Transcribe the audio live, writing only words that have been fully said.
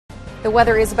The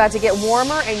weather is about to get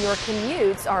warmer and your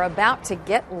commutes are about to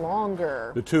get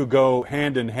longer. The two go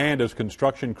hand in hand as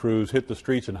construction crews hit the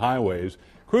streets and highways.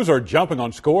 Crews are jumping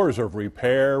on scores of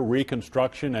repair,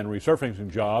 reconstruction, and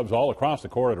resurfacing jobs all across the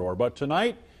corridor. But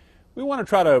tonight, we want to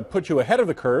try to put you ahead of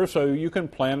the curve so you can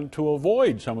plan to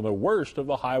avoid some of the worst of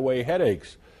the highway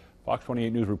headaches. Fox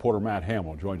 28 News reporter Matt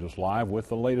Hamill joins us live with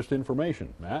the latest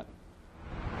information. Matt?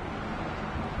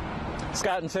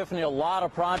 Scott and Tiffany, a lot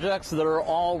of projects that are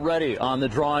already on the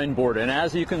drawing board. And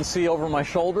as you can see over my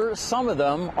shoulder, some of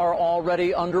them are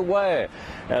already underway.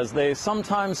 As they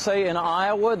sometimes say in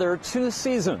Iowa, there are two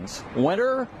seasons,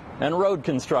 winter and road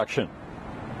construction.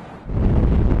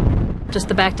 Just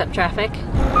the backed up traffic.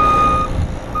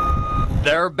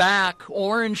 They're back.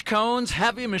 Orange cones,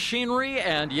 heavy machinery,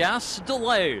 and yes,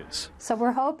 delays. So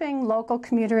we're hoping local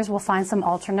commuters will find some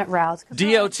alternate routes.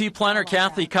 DOT planner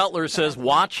Kathy Cutler says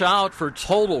watch out for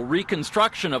total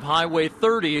reconstruction of Highway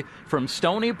 30 from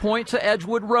Stoney Point to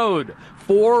Edgewood Road.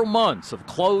 4 months of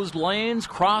closed lanes,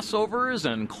 crossovers,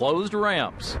 and closed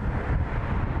ramps.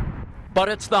 But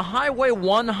it's the Highway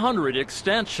 100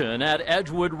 extension at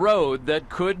Edgewood Road that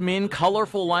could mean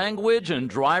colorful language and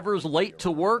drivers late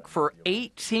to work for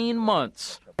 18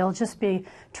 months. They'll just be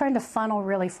trying to funnel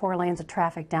really 4 lanes of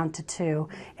traffic down to 2,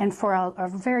 and for a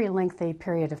very lengthy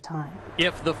period of time.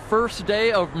 If the first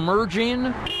day of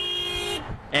merging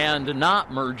and not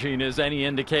merging is any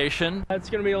indication, it's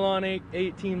going to be a long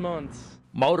 18 months.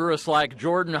 Motorists like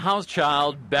Jordan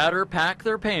Housechild better pack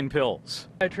their pain pills.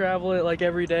 I travel it like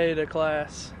every day to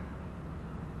class.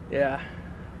 Yeah,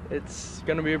 it's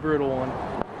going to be a brutal one.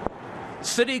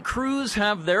 City crews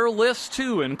have their list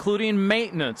too, including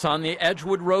maintenance on the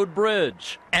Edgewood Road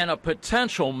Bridge and a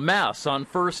potential mess on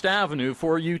First Avenue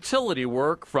for utility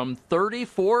work from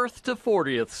 34th to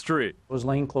 40th Street. Those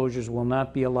lane closures will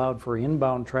not be allowed for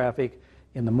inbound traffic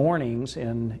in the mornings,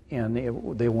 and they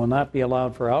will not be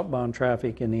allowed for outbound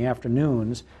traffic in the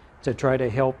afternoons to try to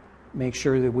help make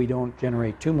sure that we don't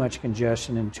generate too much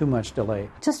congestion and too much delay.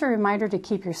 Just a reminder to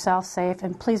keep yourself safe,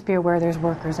 and please be aware there's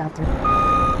workers out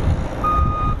there.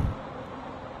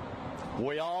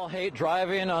 We all hate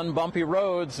driving on bumpy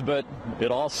roads, but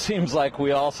it all seems like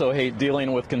we also hate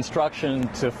dealing with construction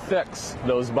to fix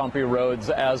those bumpy roads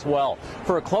as well.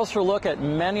 For a closer look at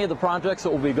many of the projects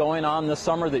that will be going on this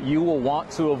summer that you will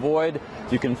want to avoid,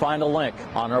 you can find a link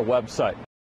on our website.